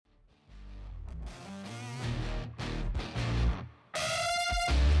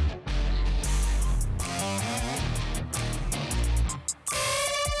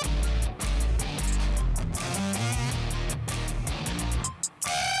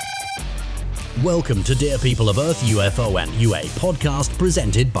Welcome to Dear People of Earth, UFO and UA podcast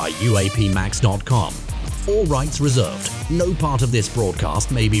presented by UAPmax.com. All rights reserved. No part of this broadcast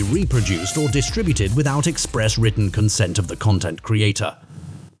may be reproduced or distributed without express written consent of the content creator.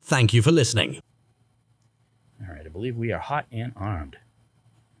 Thank you for listening. All right, I believe we are hot and armed.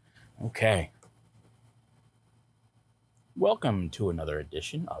 Okay. Welcome to another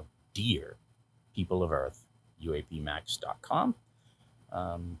edition of Dear People of Earth, UAPmax.com.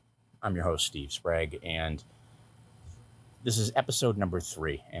 I'm your host, Steve Sprague, and this is episode number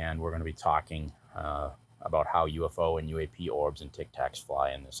 3, and we're going to be talking about how UFO and UAP Orbs and Tictacs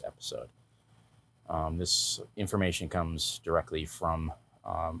Fly in this episode. This information comes directly from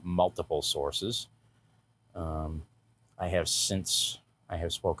multiple sources. I have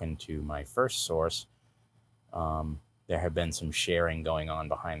spoken to my first source. There have been some sharing going on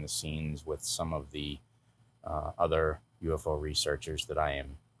behind the scenes with some of the other UFO researchers that I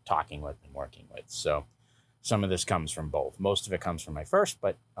am talking with and working with. So some of this comes from both. Most of it comes from my first,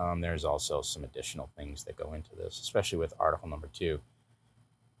 but there's also some additional things that go into this, especially with article number 2.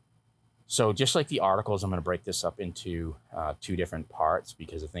 So just like the articles, I'm going to break this up into 2 different parts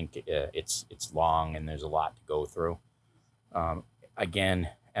because I think it's long and there's a lot to go through. Again,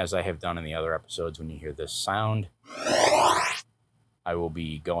 as I have done in the other episodes, when you hear this sound, I will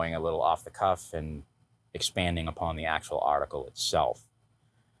be going a little off the cuff and expanding upon the actual article itself.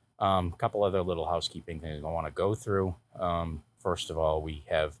 A couple other little housekeeping things I want to go through. First of all, we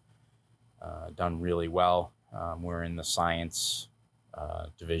have done really well. We're in the science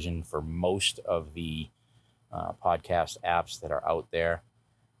division for most of the podcast apps that are out there.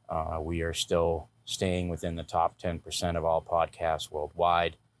 We are still staying within the top 10% of all podcasts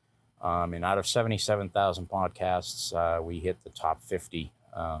worldwide. And out of 77,000 podcasts, we hit the top 50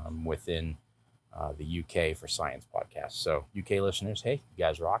 within the UK for science podcasts. So UK listeners, hey, you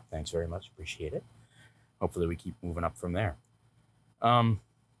guys rock. Thanks very much. Appreciate it. Hopefully we keep moving up from there.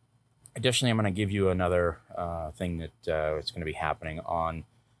 Additionally, I'm going to give you another thing that it's going to be happening on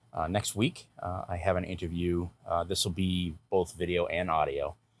next week. I have an interview. This will be both video and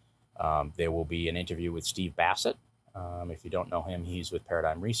audio. There will be an interview with Steve Bassett. If you don't know him, he's with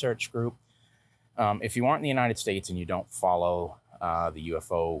Paradigm Research Group. If you aren't in the United States and you don't follow the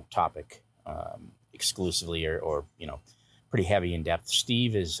UFO topic exclusively or pretty heavy in depth,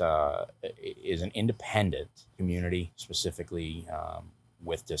 Steve is an independent community, specifically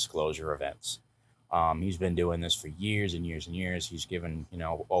with disclosure events. He's been doing this for years and years and years. He's given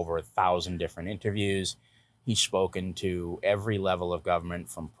over 1,000 different interviews. He's spoken to every level of government,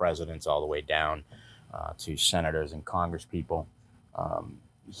 from presidents all the way down to senators and congresspeople.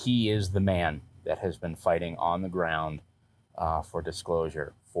 He is the man that has been fighting on the ground for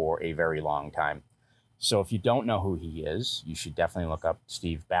disclosure for a very long time. So if you don't know who he is, you should definitely look up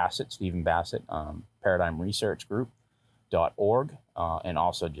Stephen Bassett, Paradigm Research Group.org. And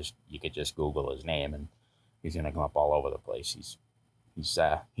also you could just Google his name and he's going to come up all over the place. He's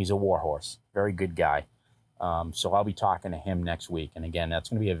a warhorse, very good guy. So I'll be talking to him next week. And again, that's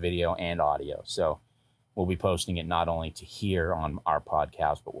going to be a video and audio. So we'll be posting it not only to here on our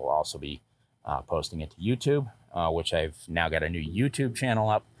podcast, but we'll also be posting it to YouTube, which I've now got a new YouTube channel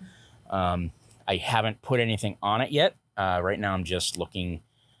up. I haven't put anything on it yet. Right now I'm just looking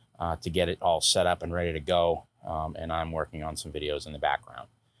to get it all set up and ready to go. And I'm working on some videos in the background.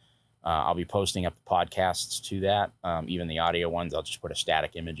 I'll be posting up the podcasts to that. Even the audio ones, I'll just put a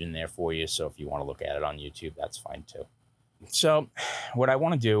static image in there for you. So if you want to look at it on YouTube, that's fine too. So what I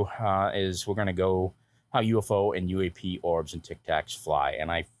want to do is we're going to go how UFO and UAP Orbs and Tictacs Fly.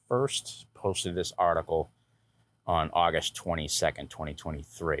 And I first posted this article on August 22nd,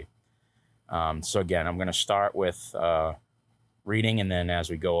 2023. So again, I'm going to start with reading, and then as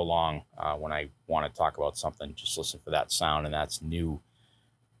we go along, when I want to talk about something, just listen for that sound, and that's new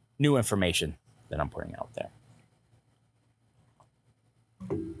information that I'm putting out there.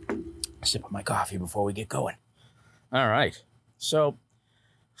 Sip of my coffee before we get going. All right. So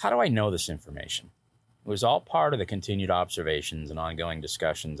how do I know this information? It was all part of the continued observations and ongoing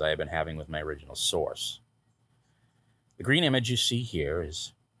discussions I have been having with my original source. The green image you see here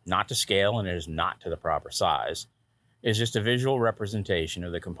is not to scale, and it is not to the proper size. It is just a visual representation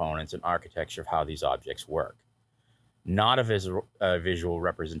of the components and architecture of how these objects work. Not a visual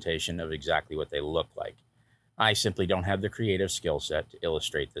representation of exactly what they look like. I simply don't have the creative skill set to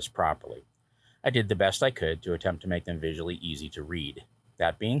illustrate this properly. I did the best I could to attempt to make them visually easy to read.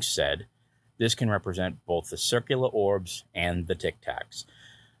 That being said, this can represent both the circular orbs and the tic tacs.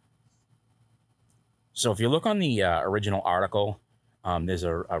 So if you look on the original article, there's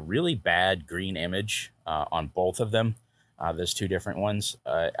a really bad green image on both of them. There's two different ones.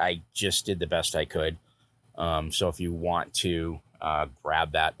 I just did the best I could. So if you want to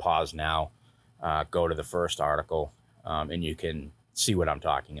grab that, pause now, go to the first article, and you can see what I'm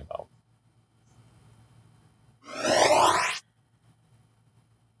talking about.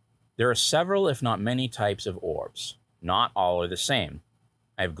 There are several, if not many, types of orbs. Not all are the same.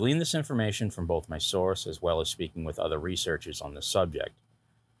 I have gleaned this information from both my source as well as speaking with other researchers on this subject.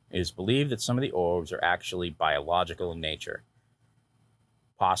 It is believed that some of the orbs are actually biological in nature,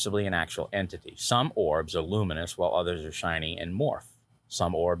 possibly an actual entity. Some orbs are luminous while others are shiny and morph.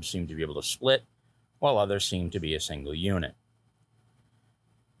 Some orbs seem to be able to split, while others seem to be a single unit.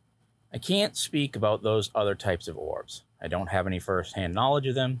 I can't speak about those other types of orbs. I don't have any first-hand knowledge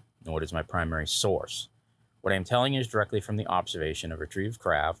of them, nor does my primary source. What I am telling you is directly from the observation of retrieved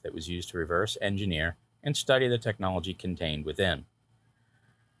craft that was used to reverse engineer and study the technology contained within.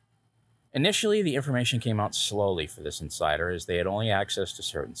 Initially, the information came out slowly for this insider as they had only access to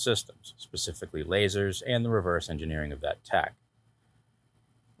certain systems, specifically lasers and the reverse engineering of that tech.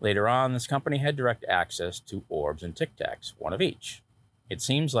 Later on, this company had direct access to Orbs and Tictacs, one of each. It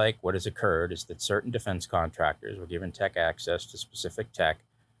seems like what has occurred is that certain defense contractors were given tech access to specific tech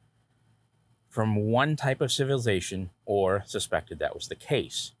from one type of civilization or suspected that was the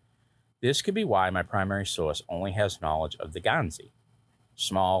case. This could be why my primary source only has knowledge of the Ganzi,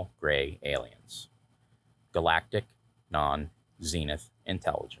 small gray aliens, galactic non-zenith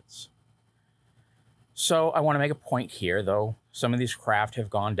intelligence. So I want to make a point here, though some of these craft have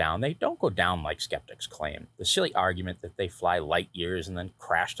gone down. They don't go down like skeptics claim. The silly argument that they fly light years and then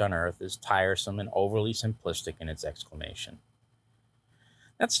crashed on Earth is tiresome and overly simplistic in its explanation.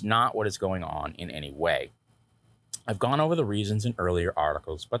 That's not what is going on in any way. I've gone over the reasons in earlier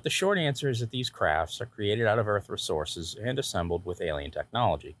articles, but the short answer is that these crafts are created out of Earth resources and assembled with alien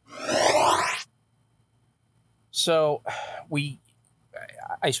technology. So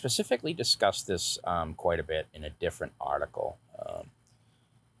I specifically discussed this quite a bit in a different article.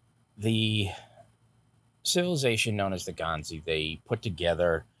 The civilization known as the Ganzi, they put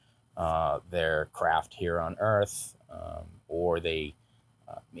together their craft here on Earth, or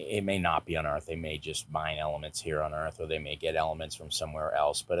it may not be on Earth. They may just mine elements here on Earth, or they may get elements from somewhere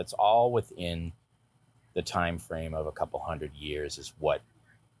else, but it's all within the time frame of a couple hundred years is what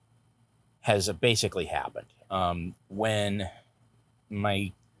has basically happened. When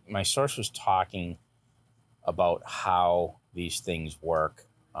my source was talking about how these things work,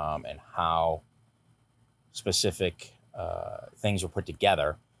 and how specific things were put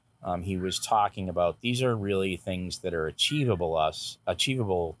together, he was talking about these are really things that are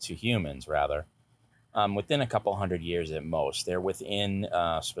achievable to humans, rather, within a couple hundred years at most. They're within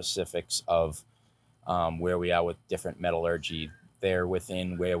specifics of where we are with different metallurgy. They're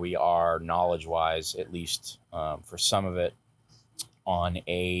within where we are knowledge-wise, at least for some of it, on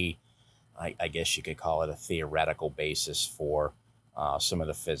I guess you could call it a theoretical basis for some of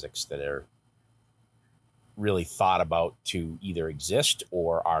the physics that are really thought about to either exist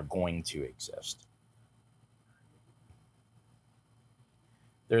or are going to exist.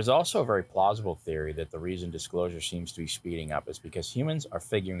 There's also a very plausible theory that the reason disclosure seems to be speeding up is because humans are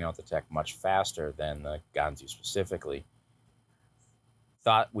figuring out the tech much faster than the Ganzi specifically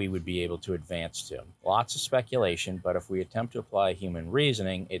thought we would be able to advance to. Lots of speculation, but if we attempt to apply human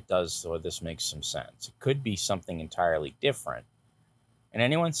reasoning, it does, so this makes some sense. It could be something entirely different, and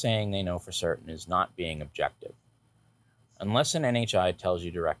anyone saying they know for certain is not being objective. Unless an NHI tells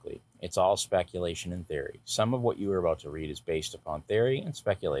you directly, it's all speculation and theory. Some of what you are about to read is based upon theory and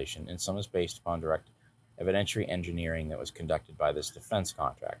speculation, and some is based upon direct evidentiary engineering that was conducted by this defense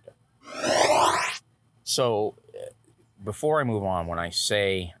contractor. So, before I move on, when I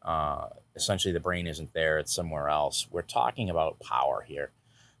say essentially the brain isn't there, it's somewhere else, we're talking about power here.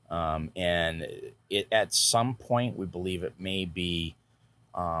 And at some point, we believe it may be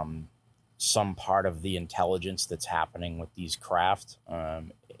some part of the intelligence that's happening with these craft.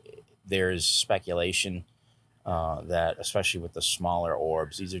 There's speculation that, especially with the smaller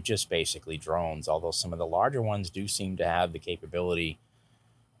orbs, these are just basically drones, although some of the larger ones do seem to have the capability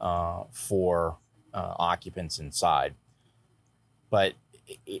for occupants inside. But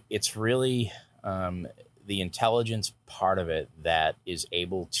it's really the intelligence part of it that is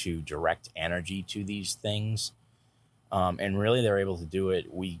able to direct energy to these things. And really, they're able to do it.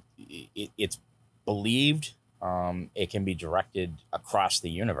 It's believed it can be directed across the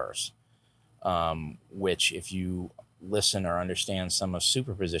universe, which if you listen or understand some of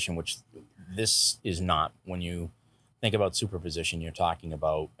superposition, which this is not, when you think about superposition, you're talking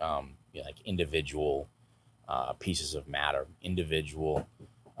about like individual pieces of matter, individual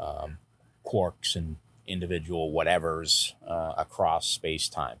quarks and individual whatevers across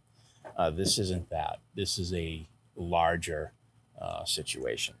space-time. This isn't that. This is a larger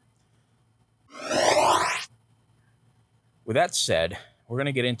situation. With that said, we're going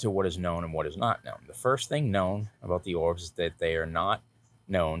to get into what is known and what is not known. The first thing known about the orbs is that they are not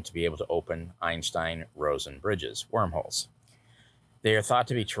known to be able to open Einstein-Rosen bridges, wormholes. They are thought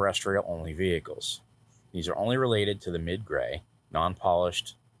to be terrestrial-only vehicles. These are only related to the mid-gray,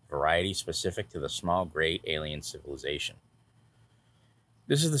 non-polished variety specific to the small gray alien civilization.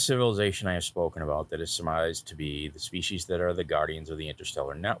 This is the civilization I have spoken about that is surmised to be the species that are the guardians of the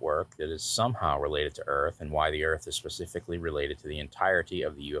interstellar network that is somehow related to Earth, and why the Earth is specifically related to the entirety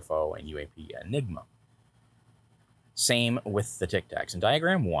of the UFO and UAP enigma. Same with the Tic Tacs. In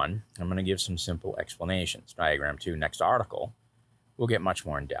Diagram 1, I'm going to give some simple explanations. Diagram 2, next article, will get much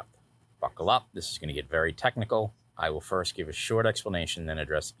more in depth. Buckle up, this is going to get very technical. I will first give a short explanation, then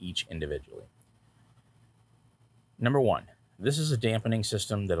address each individually. Number 1. This is a dampening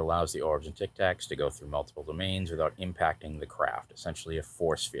system that allows the orbs and Tic Tacs to go through multiple domains without impacting the craft, essentially a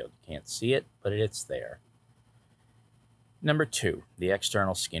force field. You can't see it, but it's there. Number 2, the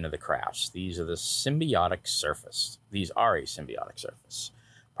external skin of the crafts. These are the symbiotic surface. These are a symbiotic surface,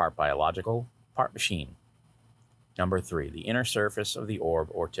 part biological, part machine. Number 3, the inner surface of the orb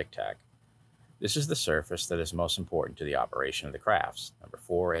or Tic Tac. This is the surface that is most important to the operation of the crafts. Number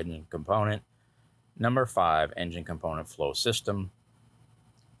 4, engine component. Number 5, engine component flow system.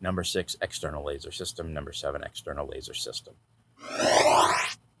 Number 6, external laser system. Number 7, external laser system.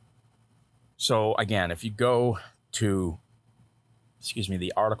 So again, if you go to,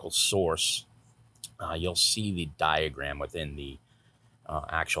 the article source, you'll see the diagram within the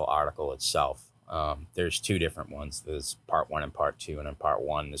actual article itself. There's 2 different ones. There's part 1 and part 2, and in part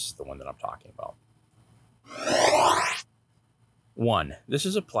 1, this is the one that I'm talking about. 1. This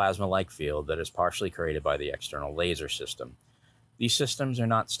is a plasma-like field that is partially created by the external laser system. These systems are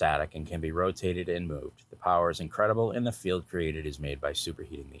not static and can be rotated and moved. The power is incredible, and the field created is made by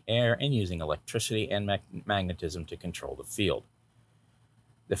superheating the air and using electricity and magnetism to control the field.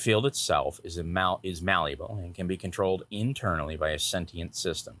 The field itself is malleable and can be controlled internally by a sentient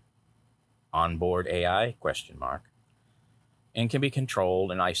system. Onboard AI? And can be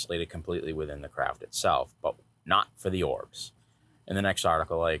controlled and isolated completely within the craft itself, but not for the orbs. In the next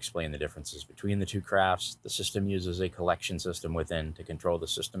article, I explain the differences between the 2 crafts. The system uses a collection system within to control the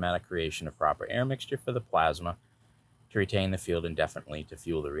systematic creation of proper air mixture for the plasma to retain the field indefinitely to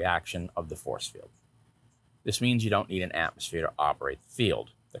fuel the reaction of the force field. This means you don't need an atmosphere to operate the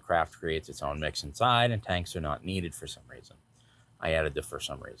field. The craft creates its own mix inside, and tanks are not needed for some reason. I added the "for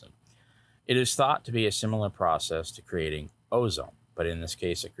some reason." It is thought to be a similar process to creating ozone, but in this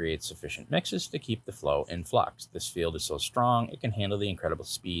case it creates sufficient mixes to keep the flow in flux. This field is so strong it can handle the incredible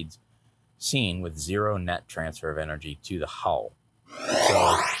speeds seen with zero net transfer of energy to the hull.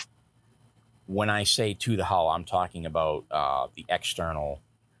 So when I say to the hull, I'm talking about the external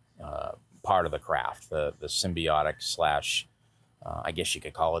part of the craft, the symbiotic slash, I guess you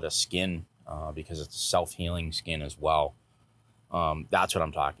could call it a skin, because it's a self-healing skin as well. That's what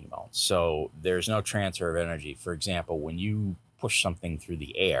I'm talking about. So there's no transfer of energy. For example, when you push something through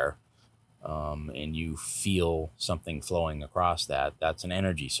the air and you feel something flowing across that's an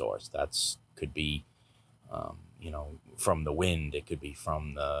energy source. That's could be, from the wind. It could be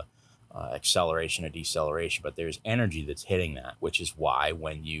from the acceleration or deceleration. But there's energy that's hitting that, which is why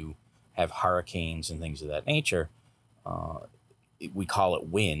when you have hurricanes and things of that nature, we call it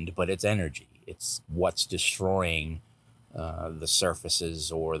wind, but it's energy. It's what's destroying the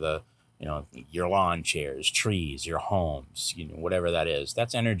surfaces or your lawn chairs, trees, your homes, whatever that is.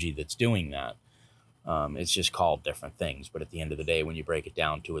 That's energy that's doing that. It's just called different things. But at the end of the day, when you break it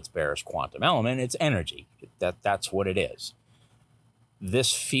down to its barest quantum element, it's energy. That's what it is.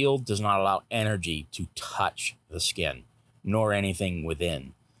 This field does not allow energy to touch the skin, nor anything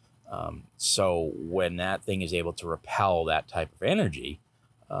within. So when that thing is able to repel that type of energy,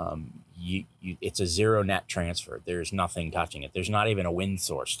 it's a zero net transfer. There's nothing touching it. There's not even a wind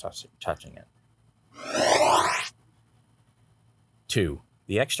source touching it. 2.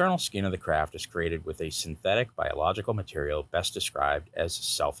 The external skin of the craft is created with a synthetic biological material best described as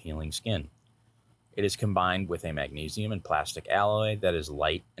self-healing skin. It is combined with a magnesium and plastic alloy that is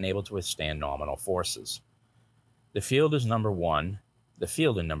light and able to withstand nominal forces. The field in number 1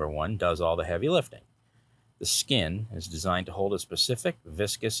 does all the heavy lifting. The skin is designed to hold a specific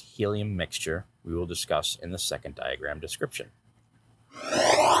viscous helium mixture we will discuss in the second diagram description.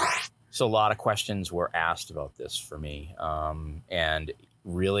 So a lot of questions were asked about this for me, and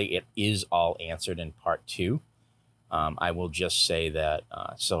really it is all answered in part 2. I will just say that,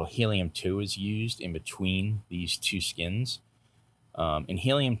 so helium-2 is used in between these two skins. And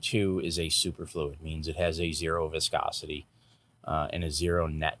helium-2 is a superfluid, means it has a zero viscosity and a zero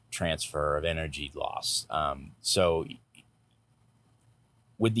net transfer of energy loss. So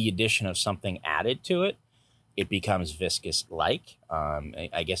with the addition of something added to it, it becomes viscous-like.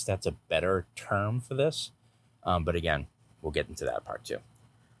 I guess that's a better term for this. But again, we'll get into that part too.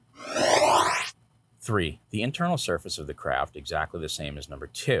 3, the internal surface of the craft, exactly the same as number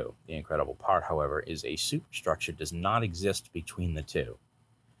 2. The incredible part, however, is a superstructure does not exist between the two.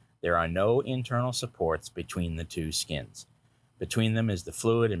 There are no internal supports between the two skins. Between them is the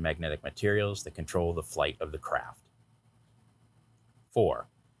fluid and magnetic materials that control the flight of the craft. 4,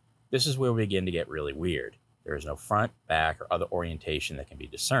 this is where we begin to get really weird. There is no front, back, or other orientation that can be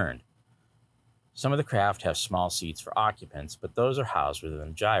discerned. Some of the craft have small seats for occupants, but those are housed within the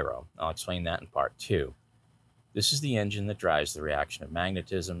gyro. I'll explain that in part 2. This is the engine that drives the reaction of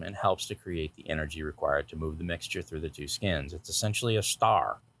magnetism and helps to create the energy required to move the mixture through the two skins. It's essentially a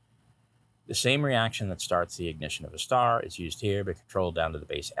star. The same reaction that starts the ignition of a star is used here, but controlled down to the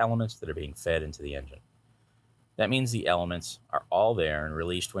base elements that are being fed into the engine. That means the elements are all there and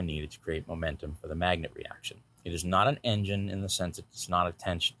released when needed to create momentum for the magnet reaction. It is not an engine in the sense that it's not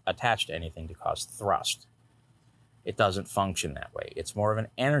attached to anything to cause thrust. It doesn't function that way. It's more of an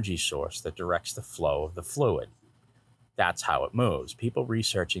energy source that directs the flow of the fluid. That's how it moves. People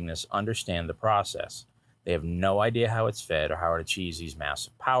researching this understand the process. They have no idea how it's fed or how it achieves these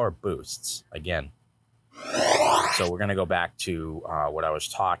massive power boosts. Again, so we're going to go back to what I was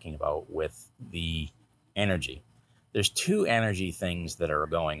talking about with the energy. There's 2 energy things that are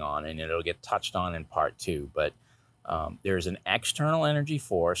going on, and it'll get touched on in part 2. But there's an external energy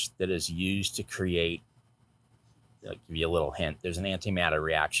force that is used to create, I'll give you a little hint, there's an antimatter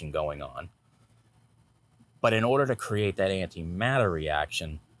reaction going on. But in order to create that antimatter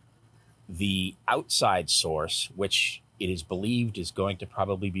reaction, the outside source, which it is believed is going to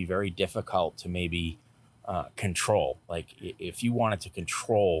probably be very difficult to maybe control. Like if you wanted to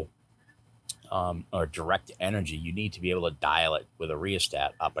control or direct energy, you need to be able to dial it with a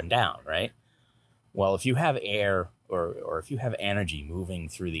rheostat up and down, right? Well, if you have air or if you have energy moving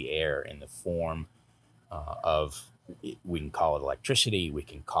through the air in the form of, we can call it electricity, we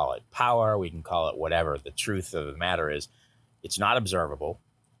can call it power, we can call it whatever. The truth of the matter is it's not observable,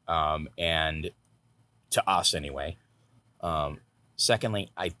 and to us anyway.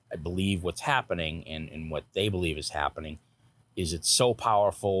 Secondly, I believe what's happening and what they believe is happening is it's so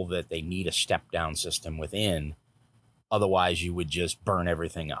powerful that they need a step-down system within. Otherwise, you would just burn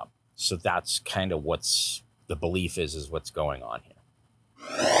everything up. So that's kind of what's the belief is what's going on here.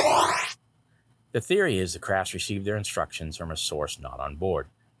 The theory is the crafts received their instructions from a source not on board.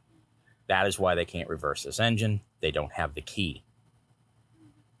 That is why they can't reverse this engine. They don't have the key.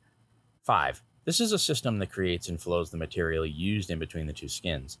 5. This is a system that creates and flows the material used in between the two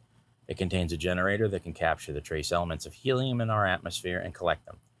skins. It contains a generator that can capture the trace elements of helium in our atmosphere and collect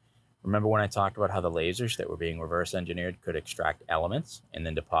them. Remember when I talked about how the lasers that were being reverse engineered could extract elements and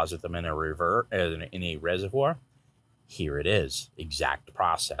then deposit them in a reservoir? Here it is, exact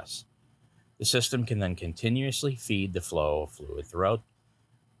process. The system can then continuously feed the flow of fluid throughout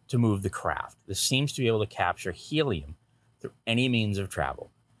to move the craft. This seems to be able to capture helium through any means of travel.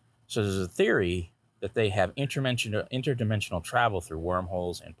 So there's a theory that they have interdimensional travel through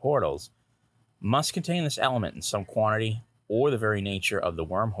wormholes and portals must contain this element in some quantity, or the very nature of the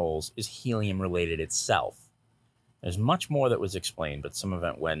wormholes is helium-related itself. There's much more that was explained, but some of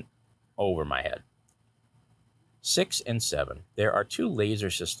it went over my head. 6 and 7. There are 2 laser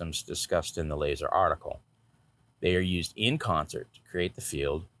systems discussed in the laser article. They are used in concert to create the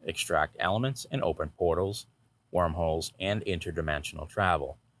field, extract elements, and open portals, wormholes, and interdimensional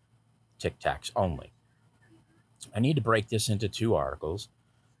travel. Tic-tacs only. I need to break this into 2 articles.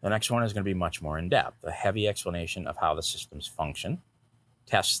 The next one is going to be much more in-depth, a heavy explanation of how the systems function,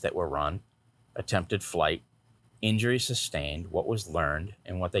 tests that were run, attempted flight, injuries sustained, what was learned,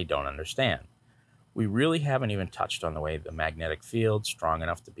 and what they don't understand. We really haven't even touched on the way the magnetic field, strong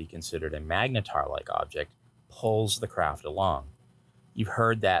enough to be considered a magnetar-like object, pulls the craft along. You've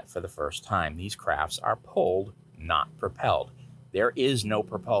heard that for the first time. These crafts are pulled, not propelled. There is no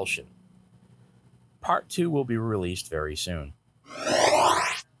propulsion. Part 2 will be released very soon.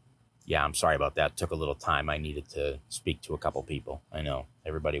 Yeah, I'm sorry about that. It took a little time. I needed to speak to a couple people. I know.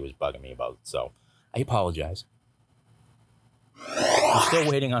 Everybody was bugging me about it, so I apologize. I'm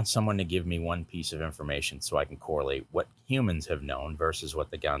still waiting on someone to give me one piece of information so I can correlate what humans have known versus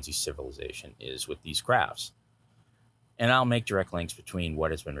what the Ganzi civilization is with these crafts. And I'll make direct links between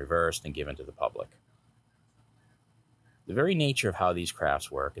what has been reversed and given to the public. The very nature of how these crafts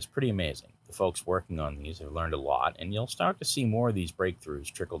work is pretty amazing. The folks working on these have learned a lot, and you'll start to see more of these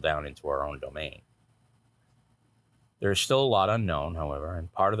breakthroughs trickle down into our own domain. There is still a lot unknown, however, and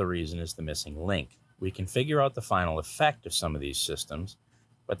part of the reason is the missing link. We can figure out the final effect of some of these systems,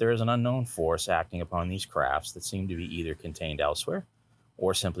 but there is an unknown force acting upon these crafts that seem to be either contained elsewhere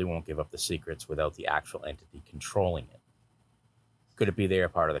or simply won't give up the secrets without the actual entity controlling it. Could it be they are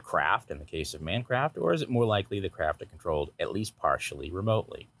part of the craft in the case of Mancraft, or is it more likely the craft are controlled at least partially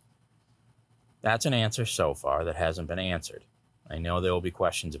remotely? That's an answer so far that hasn't been answered. I know there will be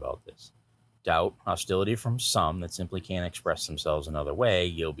questions about this. Doubt, hostility from some that simply can't express themselves another way,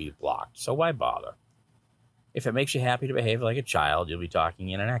 you'll be blocked, so why bother? If it makes you happy to behave like a child, you'll be talking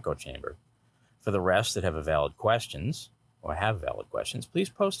in an echo chamber. For the rest that have valid questions, please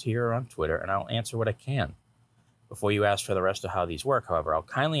post here or on Twitter, and I'll answer what I can. Before you ask for the rest of how these work, however, I'll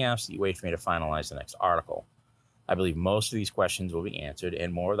kindly ask that you wait for me to finalize the next article. I believe most of these questions will be answered,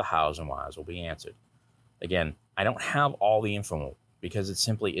 and more of the hows and whys will be answered. Again, I don't have all the info because it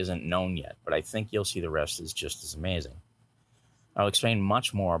simply isn't known yet, but I think you'll see the rest is just as amazing. I'll explain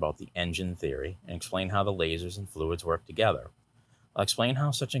much more about the engine theory and explain how the lasers and fluids work together. I'll explain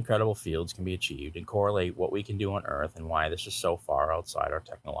how such incredible fields can be achieved and correlate what we can do on Earth and why this is so far outside our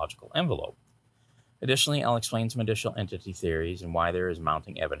technological envelope. Additionally, I'll explain some additional entity theories and why there is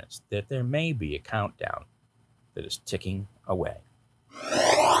mounting evidence that there may be a countdown that is ticking away.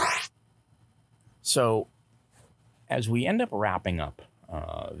 So, as we end up wrapping up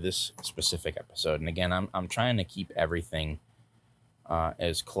this specific episode, and again, I'm trying to keep everything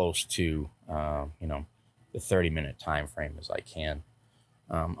as close to the 30-minute time frame as I can.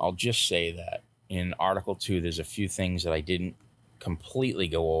 I'll just say that in Article 2, there's a few things that I didn't completely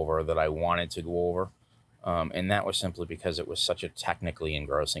go over that I wanted to go over, and that was simply because it was such a technically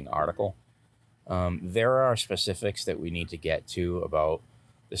engrossing article. There are specifics that we need to get to about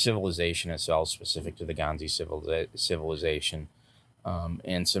the civilization itself, specific to the Ganzi civilization,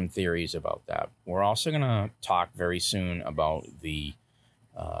 and some theories about that. We're also going to talk very soon about the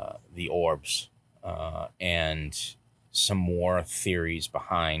orbs and some more theories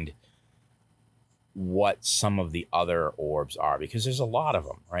behind what some of the other orbs are, because there's a lot of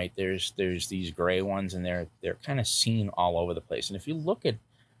them, right? There's these gray ones, and they're kind of seen all over the place. And if you look at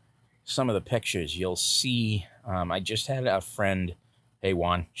some of the pictures, you'll see, I just had a friend, hey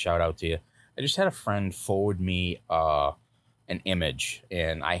Juan, shout out to you. I just had a friend forward me an image,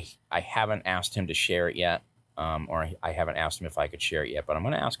 and I haven't asked him to share it yet, or I haven't asked him if I could share it yet, but I'm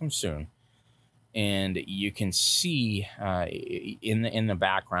going to ask him soon. And you can see in the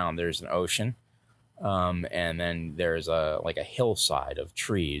background there's an ocean, and then there's a hillside of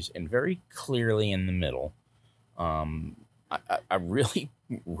trees, and very clearly in the middle, a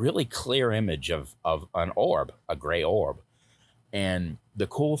really clear image of an orb, a gray orb. And the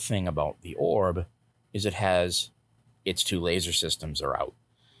cool thing about the orb is it has its two laser systems are out.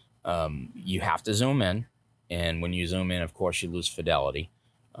 You have to zoom in, and when you zoom in, of course, you lose fidelity.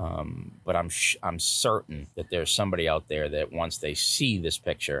 But I'm certain that there's somebody out there that once they see this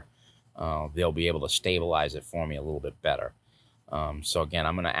picture, they'll be able to stabilize it for me a little bit better. So again,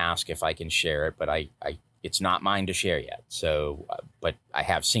 I'm going to ask if I can share it, but it's not mine to share yet. So, but I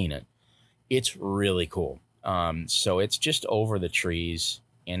have seen it. It's really cool. So it's just over the trees,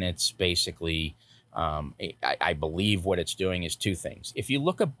 and it's basically, I believe what it's doing is two things. If you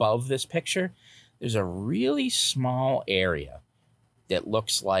look above this picture, there's a really small area that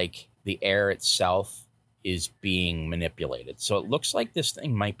looks like the air itself is being manipulated. So it looks like this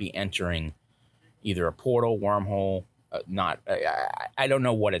thing might be entering either a portal, wormhole, I don't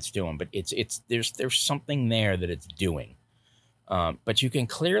know what it's doing, but there's something there that it's doing. But you can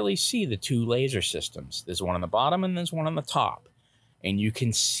clearly see the two laser systems. There's one on the bottom and there's one on the top. And you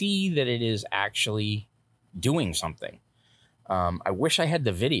can see that it is actually doing something. I wish I had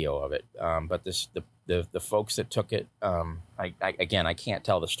the video of it, but the folks that took it, I can't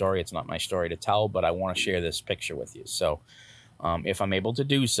tell the story. It's not my story to tell, but I want to share this picture with you. So if I'm able to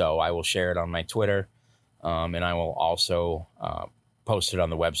do so, I will share it on my Twitter, and I will also post it on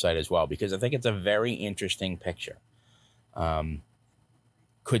the website as well, because I think it's a very interesting picture.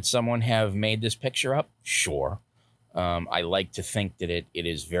 Could someone have made this picture up? Sure. I like to think that it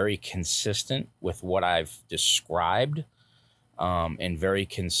is very consistent with what I've described, and very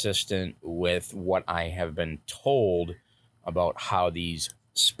consistent with what I have been told about how these,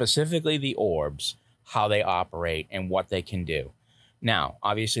 specifically the orbs, how they operate and what they can do. Now,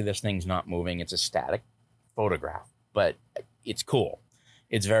 obviously this thing's not moving. It's a static photograph, but it's cool.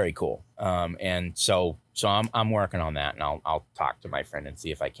 It's very cool. And so I'm working on that, and I'll talk to my friend and see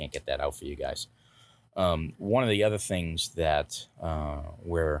if I can't get that out for you guys. One of the other things that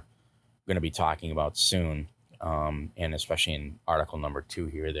we're going to be talking about soon, and especially in article number 2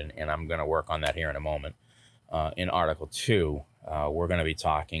 here, and I'm going to work on that here in a moment. In article 2, we're going to be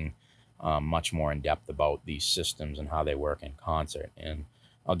talking much more in depth about these systems and how they work in concert. And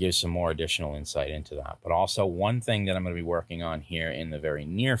I'll give some more additional insight into that. But also one thing that I'm going to be working on here in the very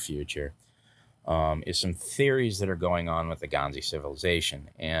near future is some theories that are going on with the Ganzi civilization.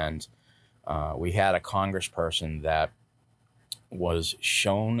 And we had a congressperson that was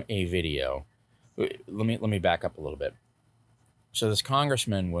shown a video. Let me back up a little bit. So this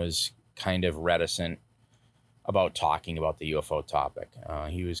congressman was kind of reticent about talking about the UFO topic.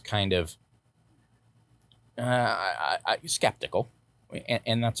 He was kind of skeptical,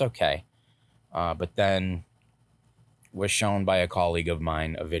 and that's okay. But then was shown by a colleague of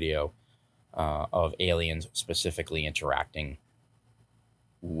mine a video of aliens specifically interacting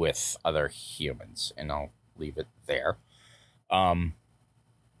with other humans, and I'll leave it there.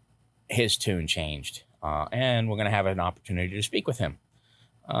 His tune changed, and we're going to have an opportunity to speak with him.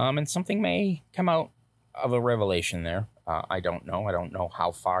 And something may come out of a revelation there. I don't know. I don't know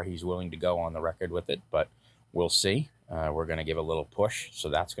how far he's willing to go on the record with it, but we'll see. We're going to give a little push, so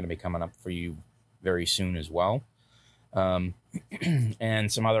that's going to be coming up for you very soon as well.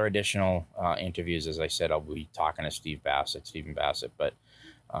 And some other additional interviews. As I said, I'll be talking to Stephen Bassett, but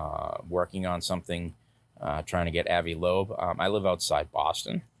working on something, trying to get Avi Loeb. I live outside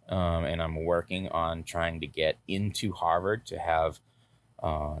Boston, and I'm working on trying to get into Harvard to have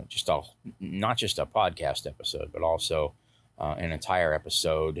not just a podcast episode, but also an entire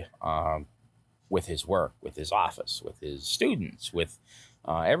episode with his work, with his office, with his students, with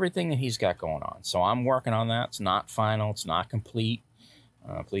everything that he's got going on. So I'm working on that. It's not final. It's not complete.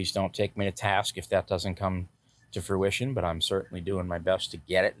 Please don't take me to task if that doesn't come to fruition, but I'm certainly doing my best to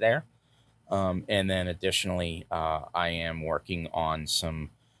get it there. And then additionally, I am working on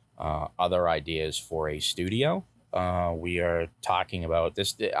some other ideas for a studio. We are talking about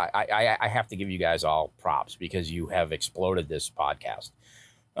this. I have to give you guys all props because you have exploded this podcast.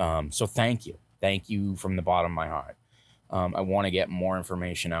 So thank you. Thank you from the bottom of my heart. I want to get more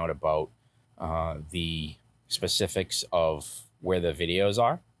information out about the specifics of where the videos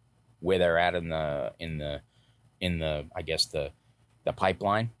are, where they're at in the I guess the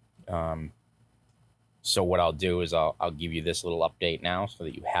pipeline. So what I'll do is I'll give you this little update now so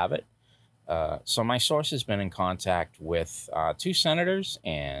that you have it. So my source has been in contact with 2 senators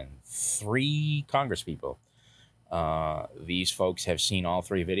and 3 congresspeople. These folks have seen all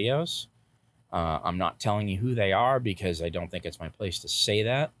 3 videos. I'm not telling you who they are because I don't think it's my place to say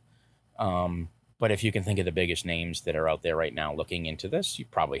that. But if you can think of the biggest names that are out there right now looking into this, you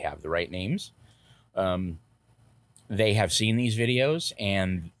probably have the right names. They have seen these videos,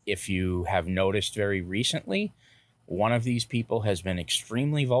 and if you have noticed very recently, one of these people has been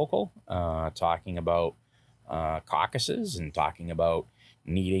extremely vocal, talking about caucuses and talking about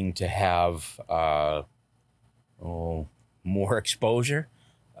needing to have more exposure.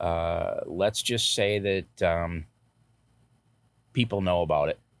 Let's just say that people know about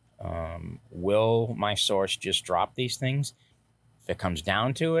it. Will my source just drop these things? If it comes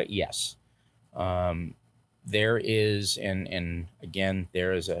down to it, yes. There is, and again,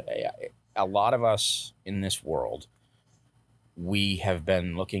 there is a lot of us in this world. We have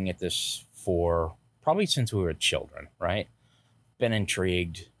been looking at this for probably since we were children, right? Been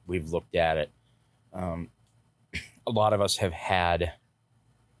intrigued. We've looked at it. A lot of us have had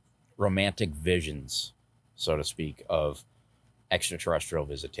romantic visions, so to speak, of extraterrestrial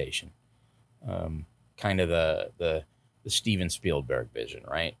visitation. Kind of the Steven Spielberg vision,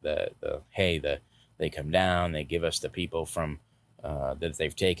 right? They come down, they give us the people from that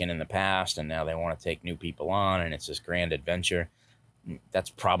they've taken in the past, and now they want to take new people on, and it's this grand adventure. That's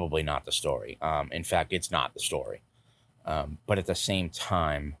probably not the story. In fact, it's not the story. But at the same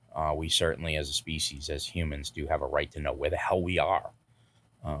time, we certainly, as a species, as humans, do have a right to know where the hell we are.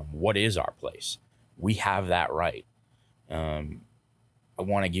 What is our place? We have that right. I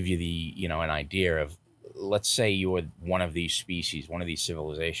want to give you an idea of, let's say you're one of these species, one of these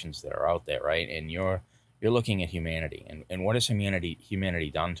civilizations that are out there, right? And you're looking at humanity, and what has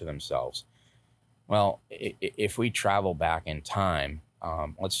humanity done to themselves? Well, if we travel back in time,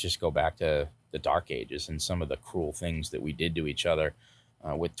 let's just go back to the Dark Ages and some of the cruel things that we did to each other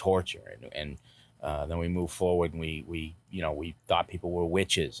with torture, and then we move forward, and we thought people were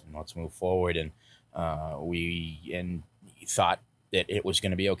witches, and let's move forward, and we thought that it was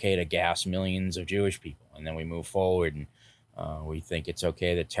going to be okay to gas millions of Jewish people, and then we move forward, and we think it's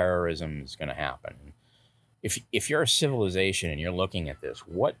okay that terrorism is going to happen. And if you're a civilization and you're looking at this,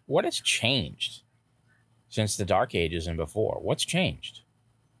 what has changed? since the Dark Ages and before. What's changed?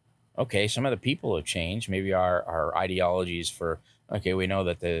 Okay, some of the people have changed. Maybe our ideologies for, okay, we know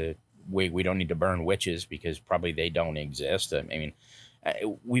that we don't need to burn witches because probably they don't exist. I mean,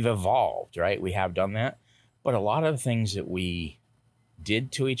 we've evolved, right? We have done that. But a lot of the things that we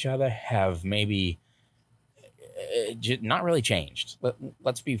did to each other have maybe not really changed.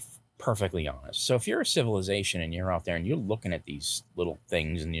 Let's be perfectly honest. So if you're a civilization and you're out there and you're looking at these little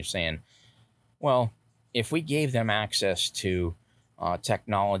things and you're saying, well, if we gave them access to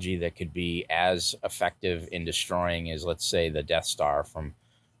technology that could be as effective in destroying as, let's say, the Death Star from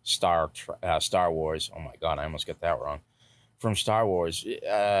Star Wars. Oh my God, I almost got that wrong. From Star Wars,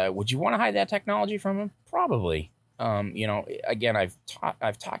 would you want to hide that technology from them? Probably. Again,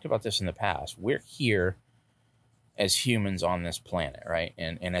 I've talked about this in the past. We're here as humans on this planet, right?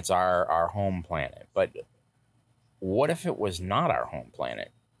 And it's our home planet. But what if it was not our home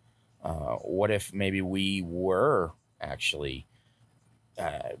planet? What if maybe we were actually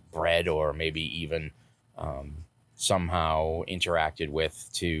bred or maybe even somehow interacted with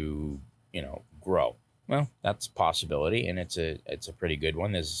to, grow? Well, that's a possibility, and it's a pretty good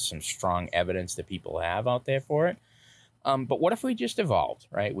one. There's some strong evidence that people have out there for it. But what if we just evolved,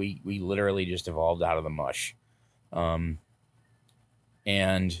 right? We literally just evolved out of the mush.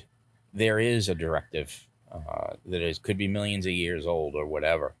 And there is a directive that could be millions of years old or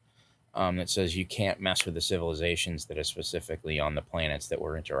whatever, that says you can't mess with the civilizations that are specifically on the planets that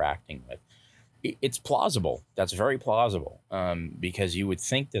we're interacting with. It's plausible. That's very plausible, because you would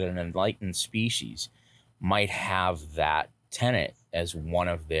think that an enlightened species might have that tenet as one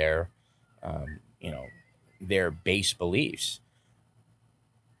of their, their base beliefs.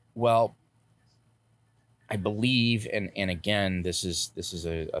 Well, I believe, and again, this is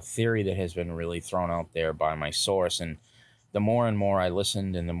a theory that has been really thrown out there by my source, and the more and more I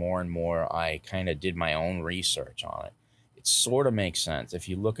listened and the more I kind of did my own research on it, it sort of makes sense. If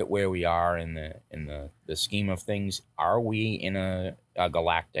you look at where we are in the scheme of things, are we in a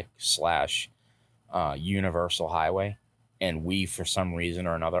galactic / universal highway? And we, for some reason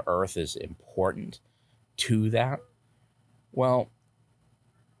or another, Earth is important to that? Well,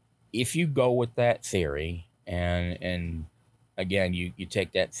 if you go with that theory, and again, you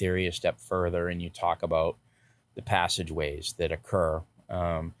take that theory a step further and you talk about the passageways that occur,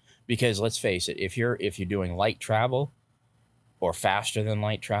 because let's face it, if you're doing light travel or faster than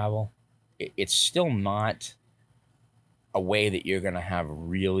light travel, it's still not a way that you're going to have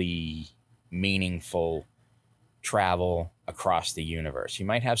really meaningful travel across the universe. You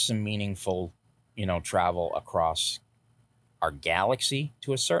might have some meaningful, travel across our galaxy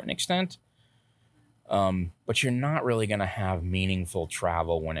to a certain extent, but you're not really going to have meaningful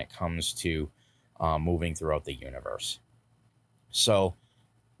travel when it comes to moving throughout the universe. So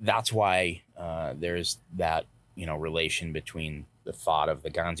that's why there's that, relation between the thought of the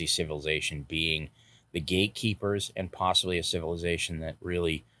Ganzi civilization being the gatekeepers and possibly a civilization that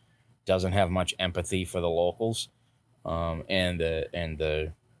really doesn't have much empathy for the locals, and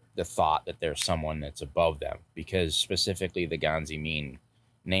the thought that there's someone that's above them, because specifically the Ganzi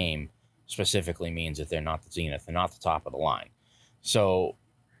name specifically means that they're not the zenith, they're not the top of the line. So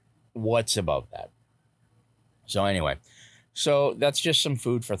what's above that? So anyway, so that's just some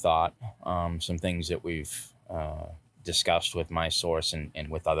food for thought, some things that we've discussed with my source and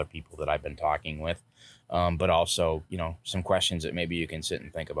with other people that I've been talking with, but also, some questions that maybe you can sit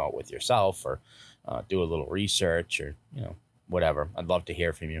and think about with yourself, or do a little research, or, whatever. I'd love to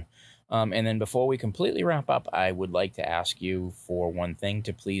hear from you. And then before we completely wrap up, I would like to ask you for one thing,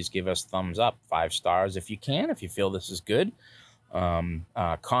 to please give us thumbs up, 5 stars if you can, if you feel this is good.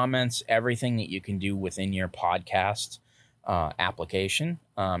 Comments, everything that you can do within your podcast application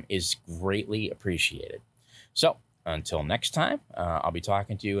is greatly appreciated. So until next time, I'll be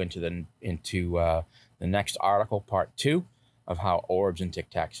talking to you into the next article, part 2 of how Orbs and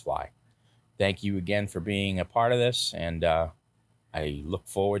Tictacs Fly. Thank you again for being a part of this, and I look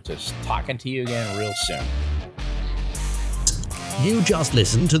forward to talking to you again real soon. You just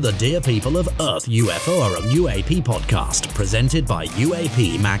listened to the Dear People of Earth, UFO and UAP podcast, presented by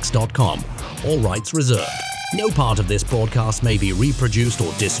UAPmax.com. All rights reserved. No part of this broadcast may be reproduced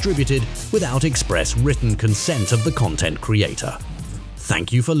or distributed without express written consent of the content creator.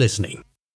 Thank you for listening.